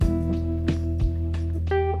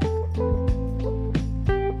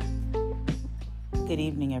Good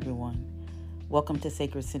evening, everyone. Welcome to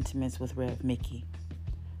Sacred Sentiments with Rev Mickey.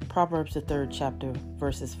 Proverbs, the 3rd chapter,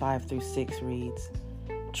 verses 5 through 6 reads,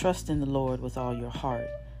 "Trust in the Lord with all your heart,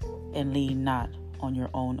 and lean not on your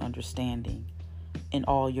own understanding. In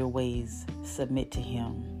all your ways submit to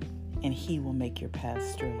him, and he will make your path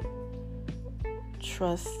straight."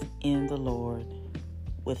 Trust in the Lord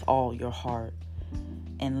with all your heart,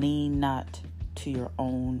 and lean not to your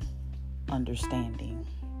own understanding.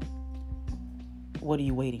 What are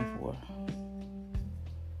you waiting for?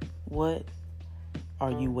 What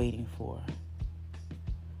are you waiting for?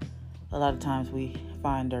 A lot of times we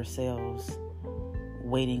find ourselves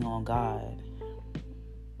waiting on God,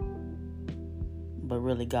 but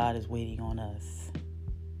really God is waiting on us.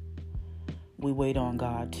 We wait on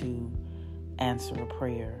God to answer a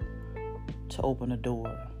prayer, to open a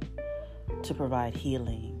door, to provide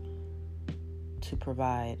healing, to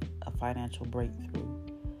provide a financial breakthrough.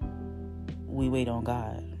 We wait on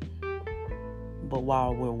God. But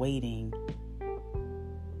while we're waiting,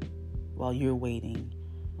 while you're waiting,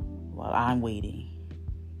 while I'm waiting,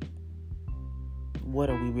 what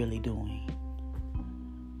are we really doing?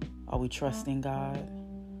 Are we trusting God?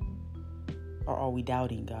 Or are we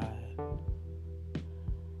doubting God?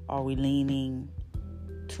 Are we leaning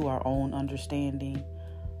to our own understanding?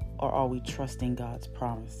 Or are we trusting God's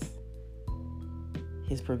promise,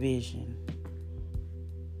 his provision?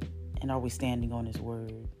 And are we standing on his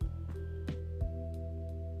word?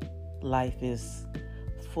 Life is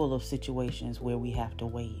full of situations where we have to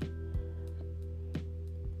wait.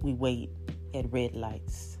 We wait at red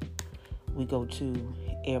lights. We go to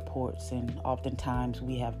airports, and oftentimes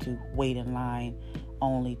we have to wait in line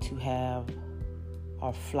only to have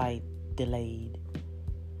our flight delayed.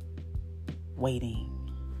 Waiting.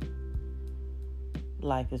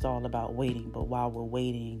 Life is all about waiting, but while we're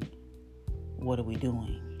waiting, what are we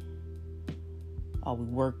doing? Are we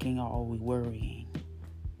working or are we worrying?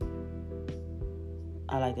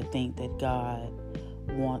 I like to think that God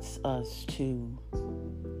wants us to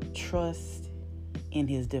trust in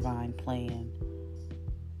his divine plan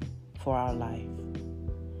for our life.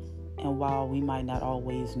 And while we might not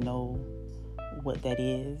always know what that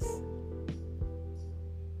is,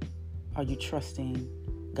 are you trusting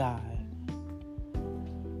God?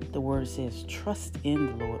 The word says, trust in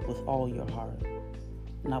the Lord with all your heart.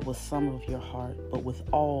 Not with some of your heart, but with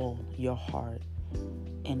all your heart.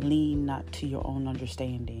 And lean not to your own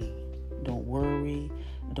understanding. Don't worry.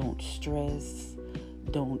 Don't stress.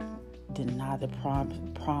 Don't deny the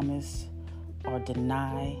promise or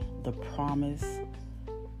deny the promise,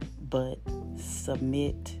 but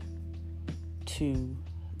submit to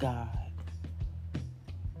God.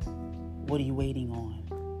 What are you waiting on?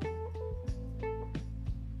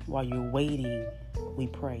 While you're waiting, we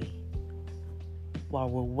pray. While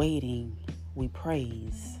we're waiting, we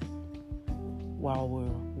praise. While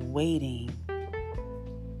we're waiting,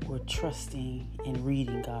 we're trusting and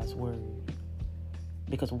reading God's word.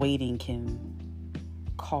 Because waiting can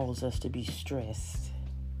cause us to be stressed,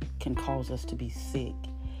 can cause us to be sick,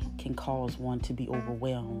 can cause one to be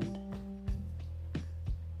overwhelmed.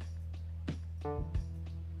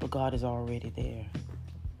 But God is already there.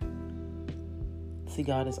 See,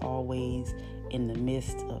 God is always in the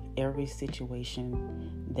midst of every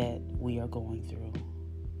situation that we are going through.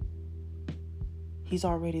 He's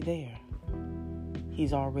already there.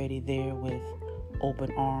 He's already there with open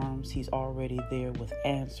arms. He's already there with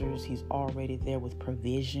answers. He's already there with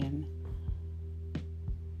provision.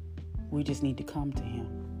 We just need to come to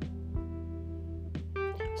him.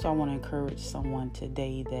 So I want to encourage someone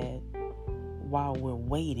today that while we're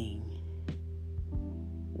waiting,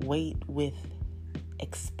 wait with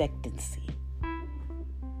expectancy.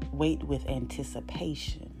 Wait with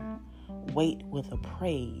anticipation. Wait with a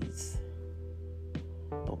praise.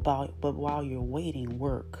 But while you're waiting,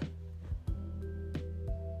 work.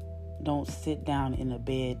 Don't sit down in a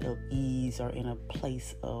bed of ease or in a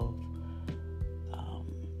place of,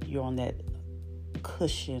 you're on that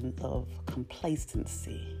cushion of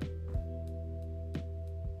complacency.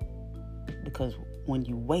 Because when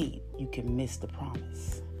you wait, you can miss the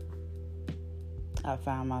promise. I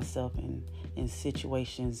found myself in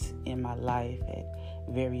situations in my life at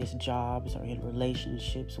various jobs or in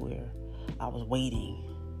relationships where I was waiting.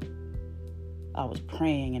 I was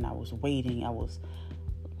praying and I was waiting. I was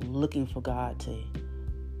looking for God to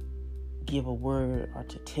give a word or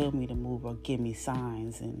to tell me to move or give me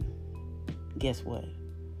signs. And guess what?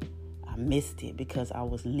 I missed it because I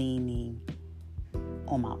was leaning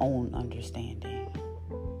on my own understanding.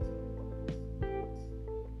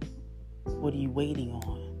 What are you waiting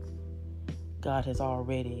on? God has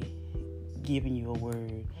already given you a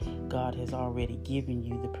word. God has already given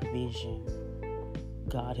you the provision.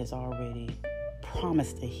 God has already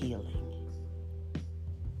promised a healing.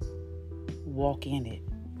 Walk in it.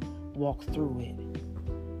 Walk through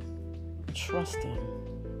it. Trust Him.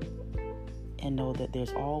 And know that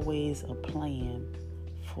there's always a plan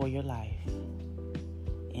for your life.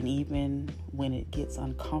 And even when it gets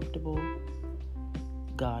uncomfortable,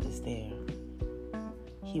 God is there.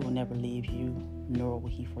 He will never leave you, nor will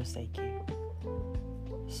He forsake you.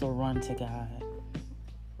 So run to God.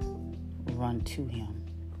 Run to Him.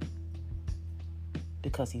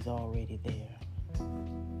 Because He's already there.